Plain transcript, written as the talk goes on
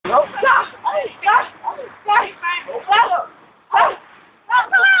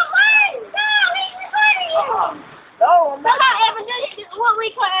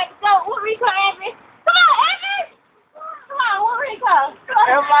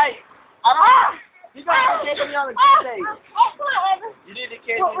You got to take me on a good day. You need to catch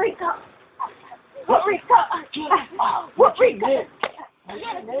me. What Rico?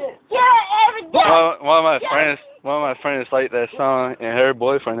 One of my friends like that song, and her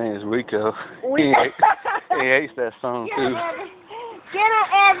boyfriend name is Rico. He hates that song too. Get him,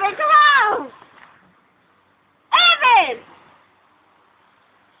 Evan! Come on! Evan!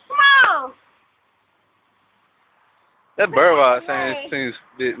 Come on! That birdwalk thing seems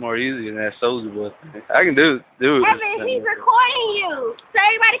a bit more easy than that Soldier Boy thing. I can do it. Evan, he's recording you, so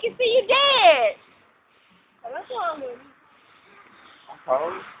everybody can see you dead. What's wrong with you? I'm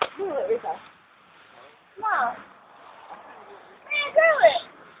cold. Do it, Rico. Come on. Man, do it.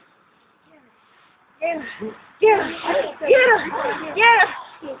 Get him. Get him. Get him. Get him. Get him.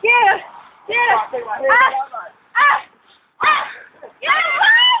 Get him. Get him.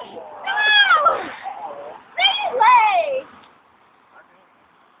 No. Please lay.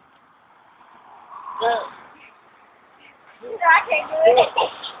 I can't do it.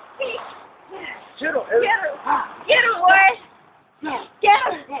 Get him. Get him. Get him, boy. Get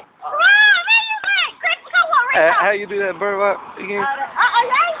him. Come on, man, you late. Chris, come on, Rico. How you do that birdwalk again?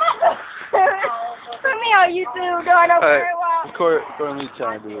 Put me on YouTube doing no birdwalk. Record me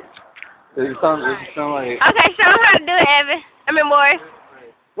trying to do it. It's something like. Okay, show them how to do it, Evan. I mean, Morris.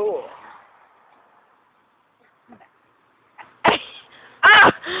 Cool. Oh,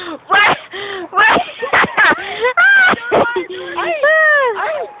 what?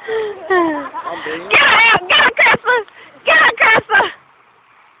 Get her, Christmas. Get her, Christmas.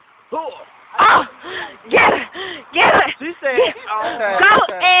 Cool. Oh, get her. She said, go,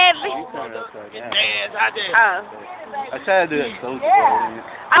 Evan. dance, I did. I try to do that Soldier Boy.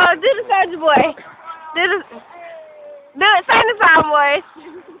 Oh, do the Soldier Boy. Do it. Sing the song, boys.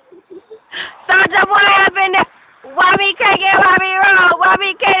 Soldier Boy up in there. YBK get YB wrong.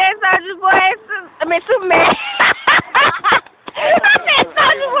 YBK that Soldier Boy. I mean, Superman. I said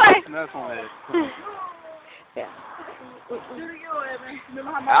Soldier Boy. That's one of Yeah.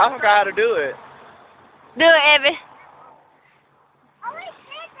 I forgot how to do it. Do it, Evan.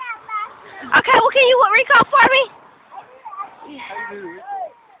 Okay, well, can you recall for me?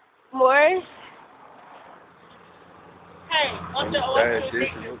 Morris? Hey, what's your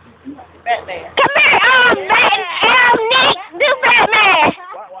Batman. Come here, Nick, do Batman.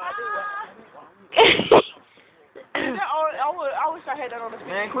 I wish I had that on the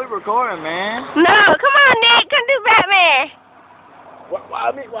screen. Man, quit recording, man. No, come on, Nick, come do Batman.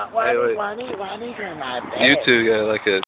 Why me? You two got like a